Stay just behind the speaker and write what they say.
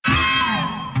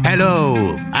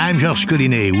Hello, I'm Georges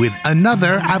Collinet with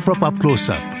another Afropop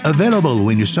Close-Up, available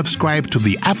when you subscribe to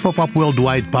the Afropop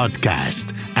Worldwide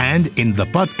podcast and in the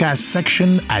podcast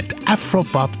section at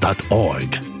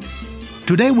afropop.org.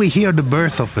 Today we hear the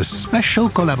birth of a special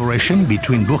collaboration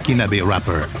between Burkinabe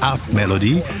rapper Art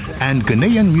Melody and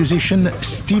Ghanaian musician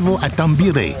Stivo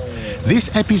Atambire.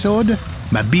 This episode,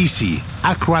 Mabisi,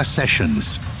 Accra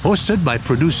Sessions, hosted by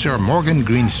producer Morgan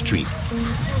Greenstreet.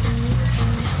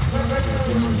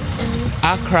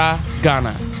 Accra,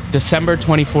 Ghana, December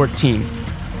 2014.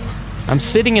 I'm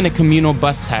sitting in a communal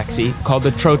bus taxi called the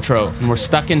Trotro, and we're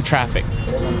stuck in traffic.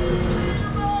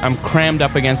 I'm crammed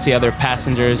up against the other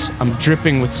passengers. I'm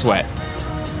dripping with sweat.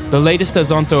 The latest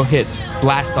Azonto hits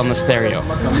blast on the stereo.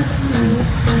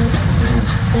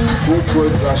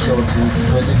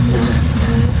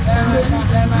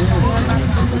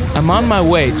 I'm on my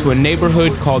way to a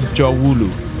neighborhood called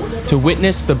Jawulu to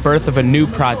witness the birth of a new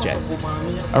project.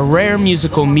 A rare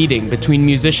musical meeting between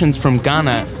musicians from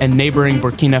Ghana and neighboring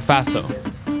Burkina Faso.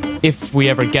 If we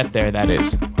ever get there, that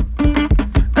is.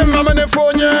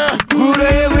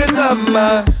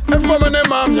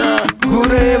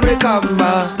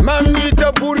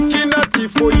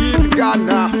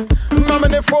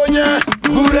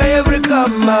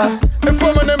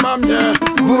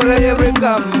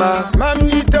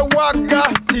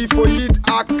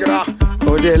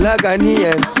 Odela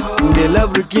Ghanaian, Odela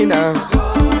Burkina.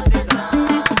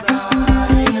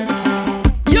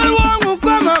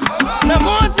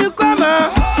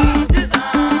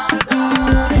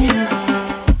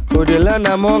 Odela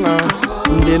Namonga,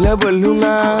 Odela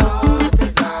Balunga.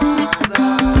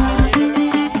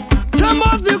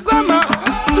 Sambozi Kwama,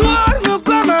 Suarno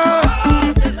Kwama.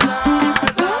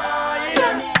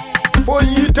 For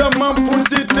Yita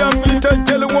Mampusita, Mita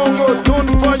Jelwongo, Ton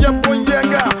Fire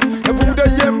Ponyenga, Buddha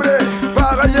Yembre,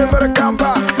 Para Yember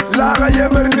Kamba, Lara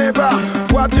Yember Neba,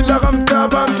 Wati Lagam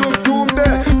Taban Tumde,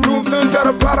 Tumsun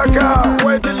Taraparaka,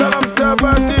 Wati Lagam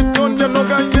Tabati, Ton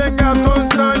Yanoganyenga, Ton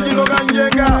San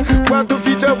Yanoganyenga, Watu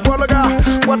Fita Polaga,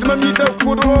 Watmanita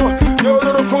Kudro,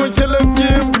 Yoro Conchelam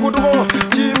Jim Kudro,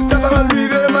 Jim Satara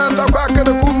Lireman, Takwaka,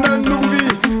 the Kumnan Nubi,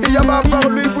 Yaba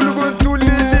Pauli Bulugun Tuli,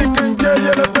 Likan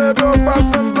Yellow Bedo,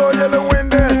 Passando Yellow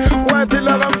Winde, Wati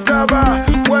Lagam Taba,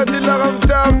 Wati Lagam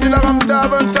Tab, Tilagam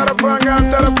Tab, and Tarapanga,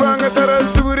 Tarapanga,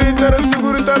 Tarasuri,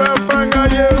 Tarasuri, Tarapanga,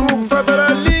 Yeru,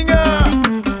 Fataralinga.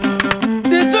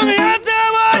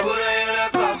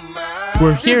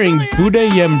 We're hearing Buddha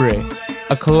Yembre,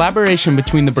 a collaboration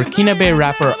between the Burkinabe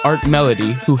rapper Art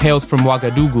Melody, who hails from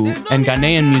Ouagadougou, and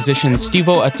Ghanaian musician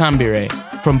Stivo Atambire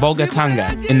from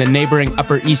Bolgatanga in the neighboring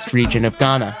Upper East region of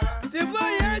Ghana.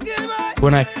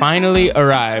 When I finally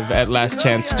arrive at Last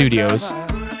Chance Studios,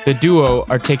 the duo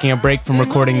are taking a break from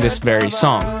recording this very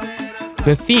song.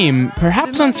 The theme,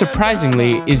 perhaps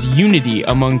unsurprisingly, is unity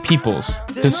among peoples,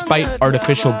 despite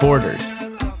artificial borders.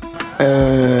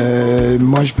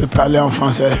 Moi, je peux parler en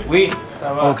français. Oui,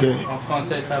 ça va. Okay. En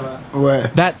français, ça va. Ouais.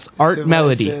 That's Art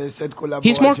Melody.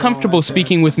 He's more comfortable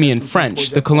speaking with me in French,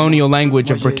 the colonial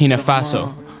language of Burkina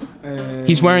Faso.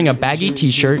 He's wearing a baggy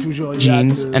t-shirt,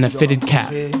 jeans, and a fitted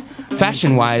cap.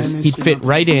 Fashion-wise, he'd fit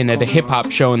right in at a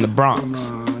hip-hop show in the Bronx,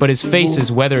 but his face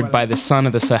is weathered by the sun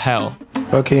of the Sahel.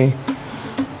 Okay.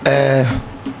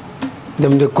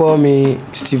 Them they call me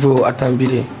Stivo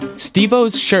Atambire.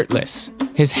 Stivo's shirtless,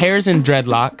 his hair's in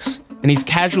dreadlocks, and he's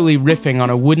casually riffing on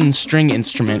a wooden string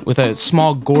instrument with a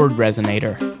small gourd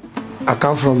resonator. I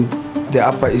come from the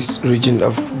Upper East region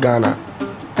of Ghana,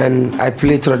 and I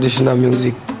play traditional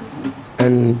music.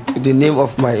 And the name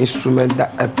of my instrument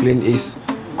that I play is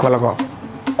Kologo.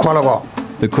 Kologo.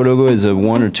 The kologo is a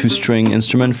 1 or 2 string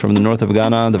instrument from the north of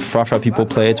Ghana. The Frafra people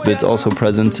play it, but it's also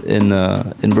present in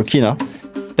Burkina.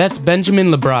 That's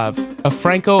Benjamin Lebrave, a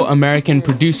Franco-American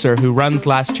producer who runs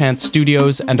Last Chance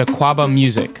Studios and Aquaba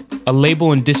Music, a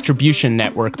label and distribution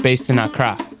network based in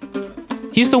Accra.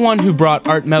 He's the one who brought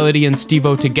Art Melody and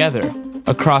Stivo together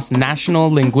across national,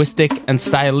 linguistic, and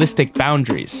stylistic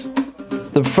boundaries.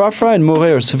 The Frafra and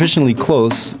Moré are sufficiently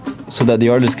close so that the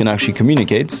artists can actually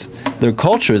communicate. Their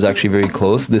culture is actually very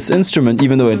close. This instrument,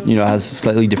 even though it has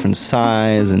slightly different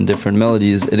size and different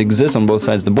melodies, it exists on both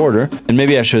sides of the border. And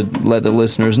maybe I should let the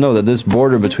listeners know that this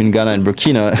border between Ghana and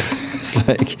Burkina is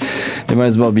like, it might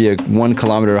as well be a 1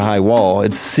 kilometer high wall.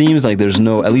 It seems like there's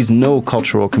at least no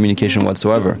cultural communication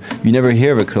whatsoever. You never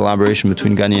hear of a collaboration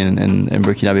between Ghanaian and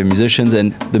Burkinabe musicians,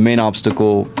 and the main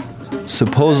obstacle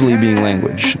supposedly being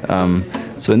language.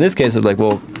 So in this case, it's like,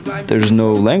 well, there's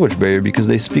no language barrier because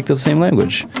they speak the same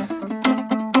language.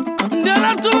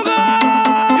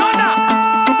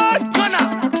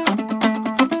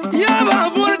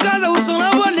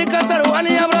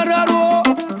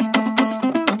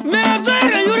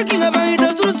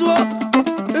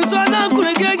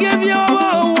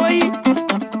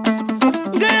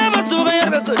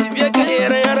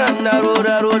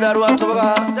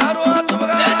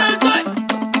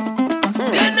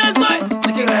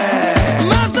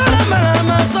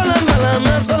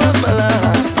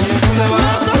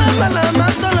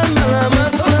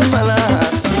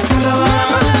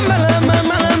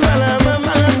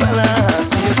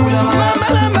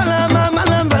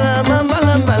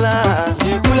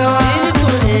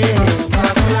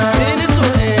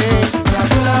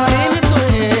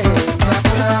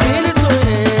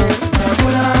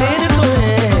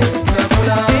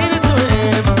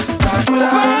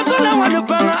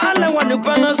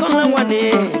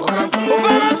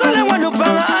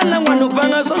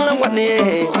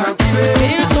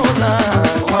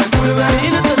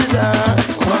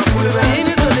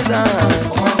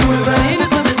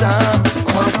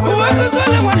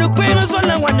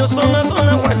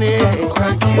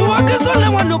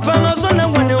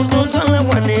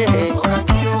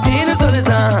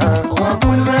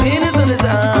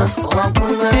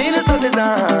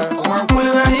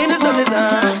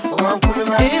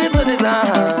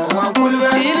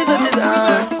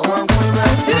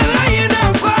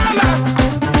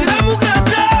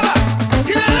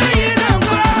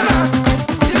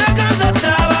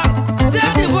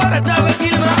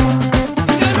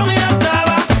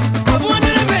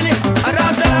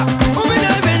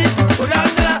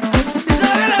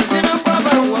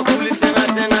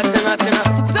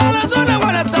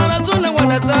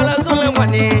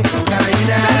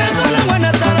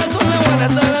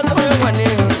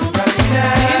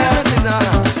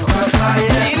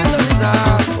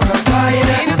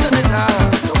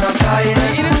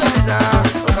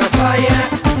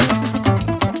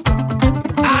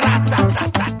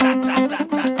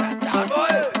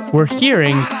 We're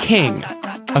hearing King,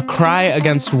 a cry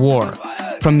against war,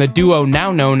 from the duo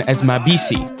now known as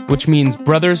Mabisi, which means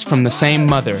brothers from the same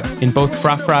mother in both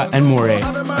Frafra and Mure.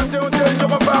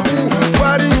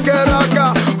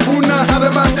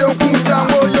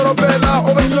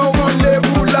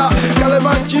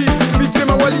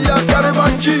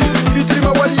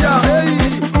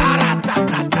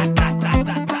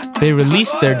 They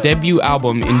released their debut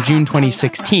album in June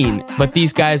 2016, but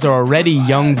these guys are already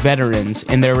young veterans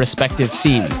in their respective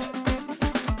scenes.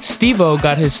 Steve-O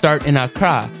got his start in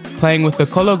Accra, playing with the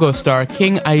Kologo star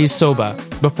King Aisoba,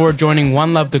 before joining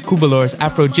One Love the Kubalor's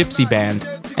Afro Gypsy band,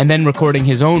 and then recording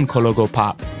his own Kologo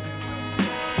pop.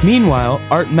 Meanwhile,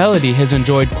 Art Melody has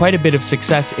enjoyed quite a bit of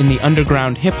success in the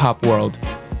underground hip-hop world,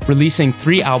 releasing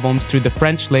 3 albums through the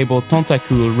French label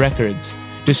Tentacule Records,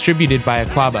 distributed by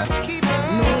Aquaba.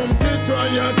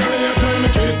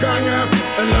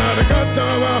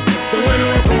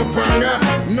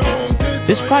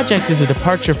 This project is a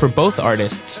departure for both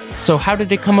artists, so how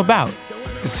did it come about?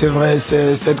 C'est vrai,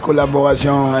 cette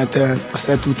collaboration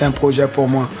c'est tout un projet pour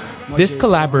moi. This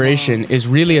collaboration is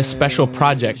really a special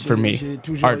project for me,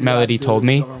 Art Melody told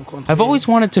me. I've always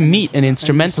wanted to meet an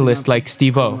instrumentalist like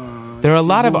Steve-O. There are a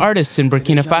lot of artists in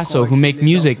Burkina Faso who make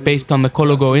music based on the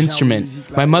Kologo instrument.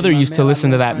 My mother used to listen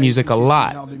to that music a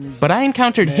lot. But I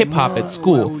encountered hip-hop at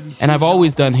school, and I've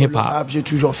always done hip-hop.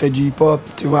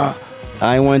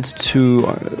 I went to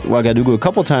Ouagadougou a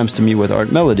couple times to meet with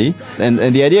Art Melody, and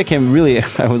the idea came really,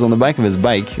 I was on the back of his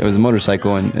bike, it was a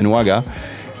motorcycle in Ouaga,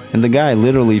 and the guy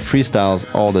literally freestyles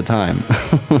all the time.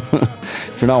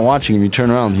 If you're not watching him, you turn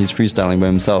around, he's freestyling by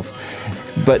himself.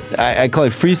 But I call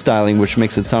it freestyling, which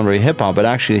makes it sound very hip-hop, but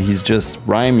actually he's just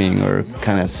rhyming or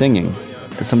kind of singing,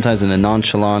 sometimes in a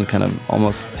nonchalant, kind of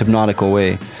almost hypnotical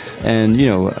way. And, you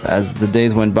know, as the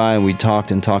days went by and we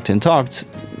talked,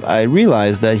 I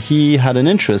realized that he had an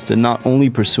interest in not only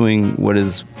pursuing what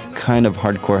is kind of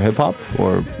hardcore hip-hop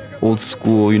or old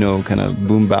school, you know, kind of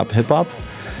boom-bap hip-hop,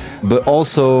 but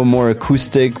also more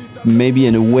acoustic, maybe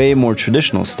in a way more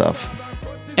traditional stuff.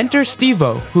 Enter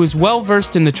Steve-O, who is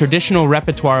well-versed in the traditional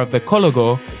repertoire of the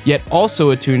Kologo, yet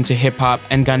also attuned to hip-hop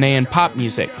and Ghanaian pop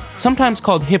music, sometimes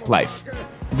called hip life.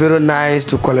 Very nice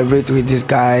to collaborate with this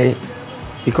guy,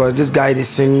 because this guy, they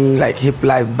sing like hip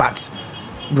life, but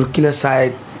Burkina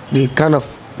side, the kind of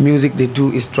music they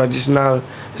do is traditional.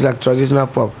 It's like traditional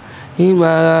pop.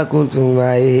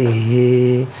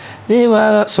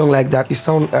 Song like that. It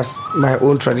sounds as my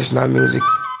own traditional music.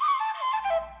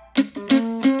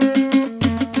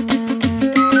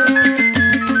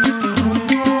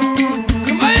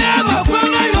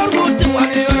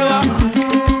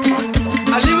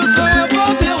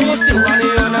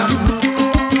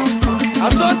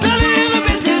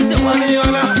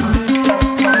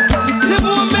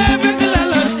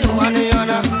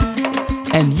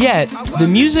 And yet, the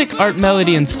music Art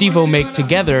Melody and Steve-O make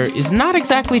together is not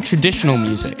exactly traditional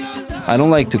music. I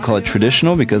don't like to call it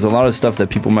traditional because a lot of stuff that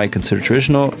people might consider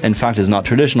traditional, in fact, is not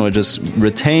traditional. It just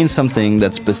retains something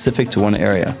that's specific to one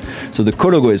area. So the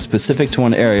Kologo is specific to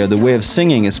one area. The way of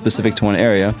singing is specific to one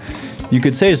area. You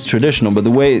could say it's traditional, but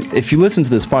the way, if you listen to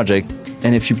this project,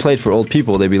 and if you play it for old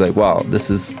people, they'd be like, wow, this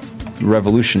is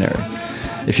revolutionary.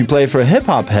 If you play it for a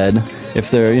hip-hop head, if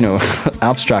they're, you know,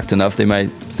 abstract enough, they might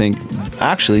think,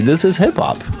 actually, this is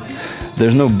hip-hop.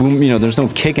 There's no boom, you know, there's no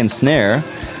kick and snare,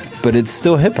 but it's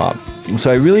still hip-hop.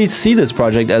 So I really see this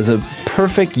project as a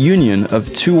perfect union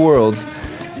of two worlds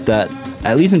that,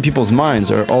 at least in people's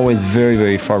minds, are always very,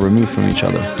 very far removed from each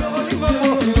other.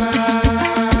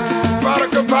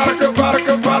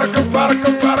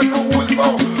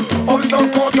 Oh,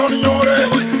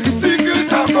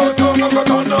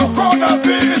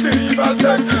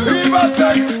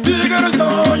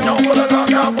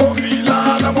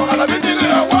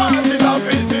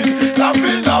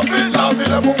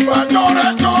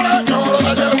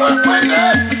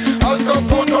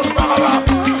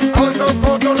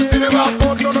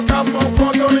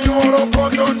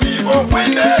 vivo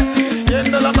wende.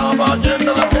 Yenda la nava,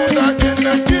 yenda la pena,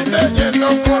 yenda kite, yenda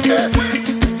kote.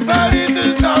 Mariti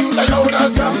sam, la yoda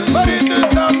sam, mariti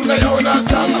sam, la yoda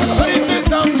sam, mariti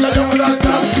sam, la yoda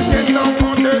sam. Yenda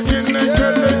kote, yenda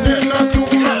kete, yenda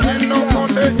tuma, yenda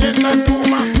kote, yenda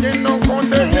tuma, yenda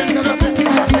kote, yenda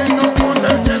tuma, yenda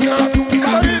kote, yenda tuma.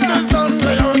 Mariti sam,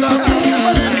 la yoda sam,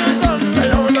 mariti sam, la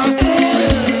yoda sam.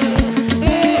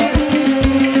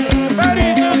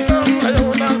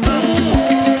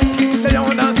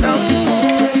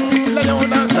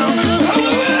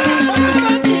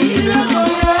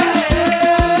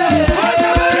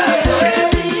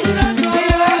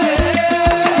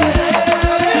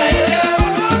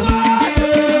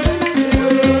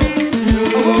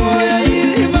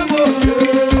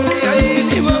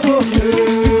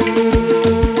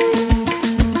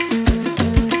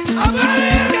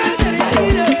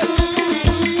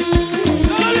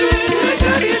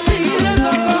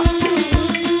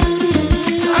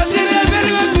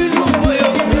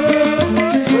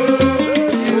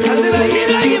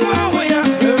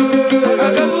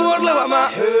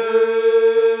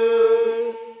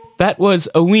 That was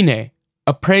Awine,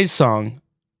 a praise song,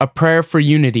 a prayer for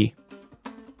unity.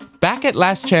 Back at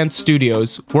Last Chance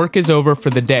Studios, work is over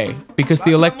for the day because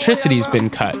the electricity's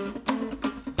been cut.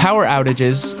 Power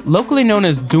outages, locally known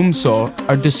as Dumso,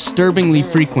 are disturbingly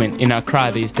frequent in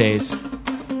Accra these days.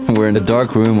 We're in a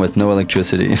dark room with no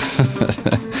electricity.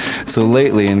 So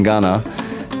lately in Ghana,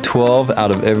 12 out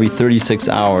of every 36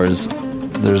 hours,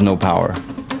 there's no power.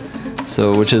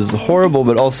 So, which is horrible,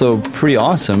 but also pretty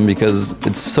awesome because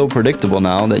it's so predictable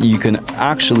now that you can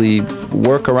actually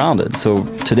work around it. So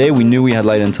today we knew we had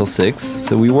light until 6,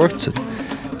 so we worked.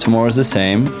 Tomorrow's the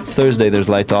same. Thursday there's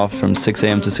light off from 6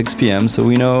 a.m. to 6 p.m. So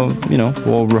we know,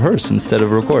 we'll rehearse instead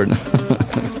of record.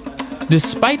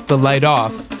 Despite the light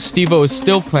off, Stevo is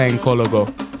still playing Kologo.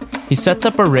 He sets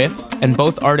up a riff, and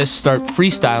both artists start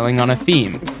freestyling on a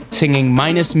theme, singing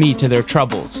minus me to their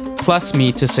troubles, plus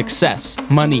me to success,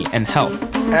 money, and health.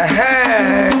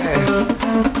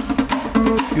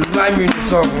 You remind me of the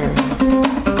song.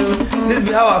 This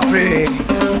be how I pray.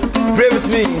 Pray with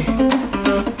me.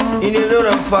 In the name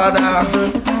of the Father,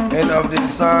 and of the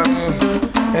Son,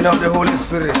 and of the Holy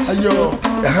Spirit. Ayo,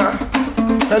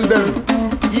 tell them.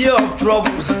 Year of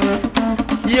troubles,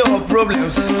 year of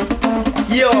problems,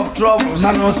 year of troubles,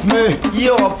 Manos me,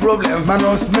 year of problems,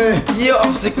 manos me, year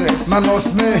of sickness,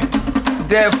 manos me,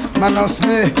 death, manos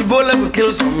me, Ebola go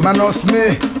kill some, manos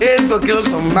me, AIDS go kill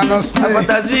some, manos me,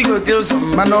 Hepatitis B go kill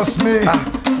some, manos me,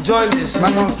 join this,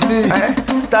 manos me,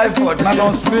 typhoid,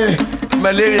 manos me,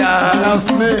 malaria, manos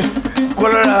me,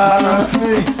 cholera, manos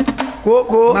me,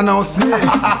 coco, manos me,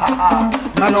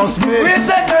 manos me. we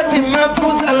take a team and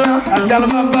pusala,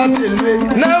 Akalamamba selwe,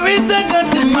 now we take a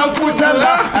team and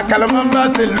pusala, akalamamba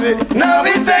selwe, now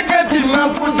we take a team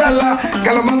and pusala,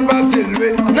 akalamamba selwe,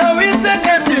 now we take a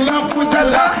team and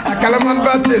pusala.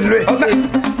 akalamamba selwe. Okay,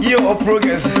 year of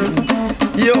progress,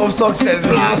 year of success,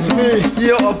 Blast me,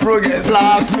 year of progress,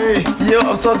 blast me, year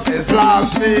of success,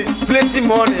 blast me, plenty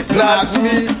money, blast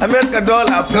me, American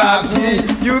dollar, blast me,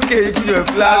 UK kilo,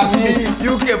 blast me,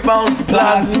 UK pounds,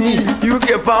 blast me,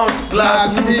 UK pounds,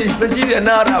 blast me, Nigeria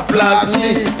naira, blast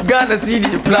me, Ghana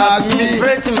cedi, blast me,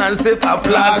 Frenchman sefa,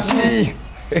 blast me.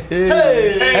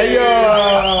 hey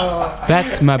yo.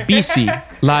 That's Mabisi,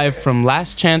 live from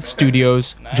Last Chance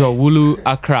Studios, Jowulu,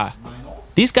 Accra.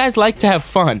 These guys like to have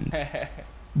fun,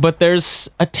 but there's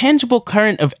a tangible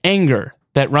current of anger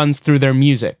that runs through their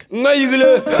music.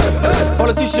 Politician,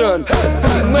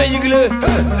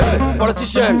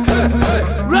 politician,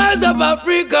 rise up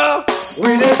Africa,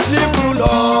 we dey sleep too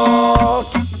long.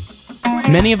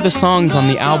 Many of the songs on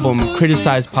the album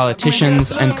criticize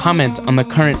politicians and comment on the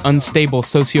current unstable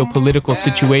socio-political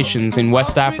situations in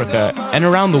West Africa and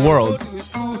around the world.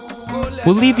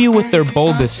 We'll leave you with their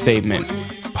boldest statement,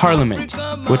 Parliament,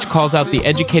 which calls out the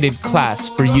educated class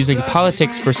for using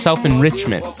politics for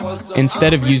self-enrichment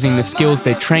instead of using the skills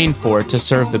they trained for to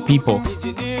serve the people.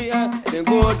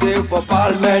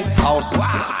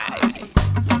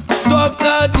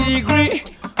 Doctor degree,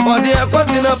 but they are caught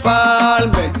in a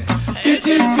parliament.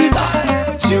 Eating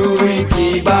pizza, chewing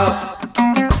kebab.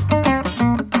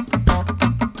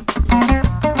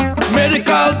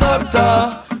 Medical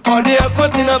doctor, but they are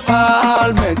caught in a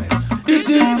parliament.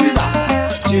 Eating pizza,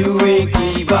 chewing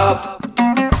kebab.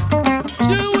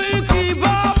 Chewing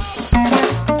kebab.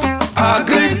 A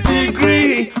great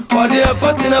degree, but they are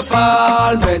caught in a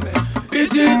parliament.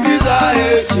 Eating pizza,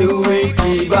 chewing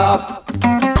kebab.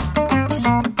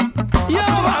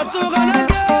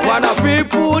 When a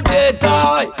people they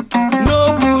die,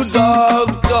 no good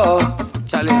doctor.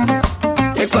 Challenge.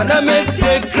 Economic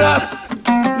they crash,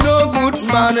 no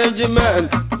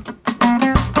management.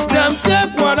 Them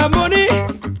take one money,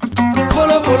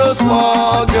 follow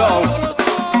small girls.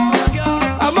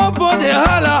 I'm up for the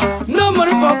holla, no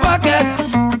money for pocket.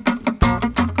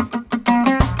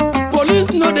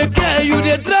 Police know they care you,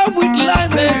 they drive with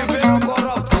license.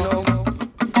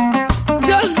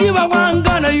 Just give a one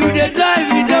gun and you they drive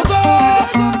with the go.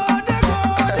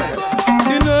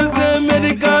 You know the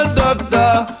medical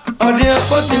doctor or the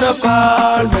airport in a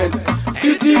parliament.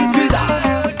 Eating pizza,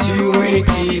 chewing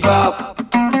kebab.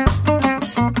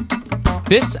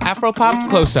 This Afropop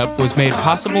Close-Up was made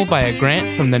possible by a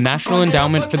grant from the National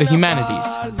Endowment for the Humanities.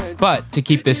 But to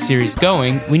keep this series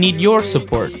going, we need your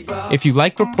support. If you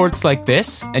like reports like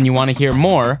this and you want to hear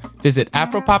more, visit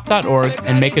afropop.org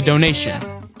and make a donation.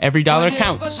 Every dollar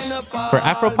counts. For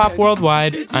Afropop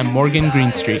Worldwide, I'm Morgan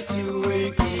Greenstreet.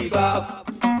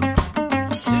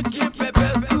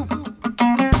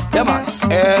 Yeah, man,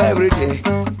 every day,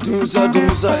 do so,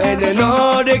 and they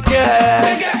know they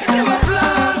care.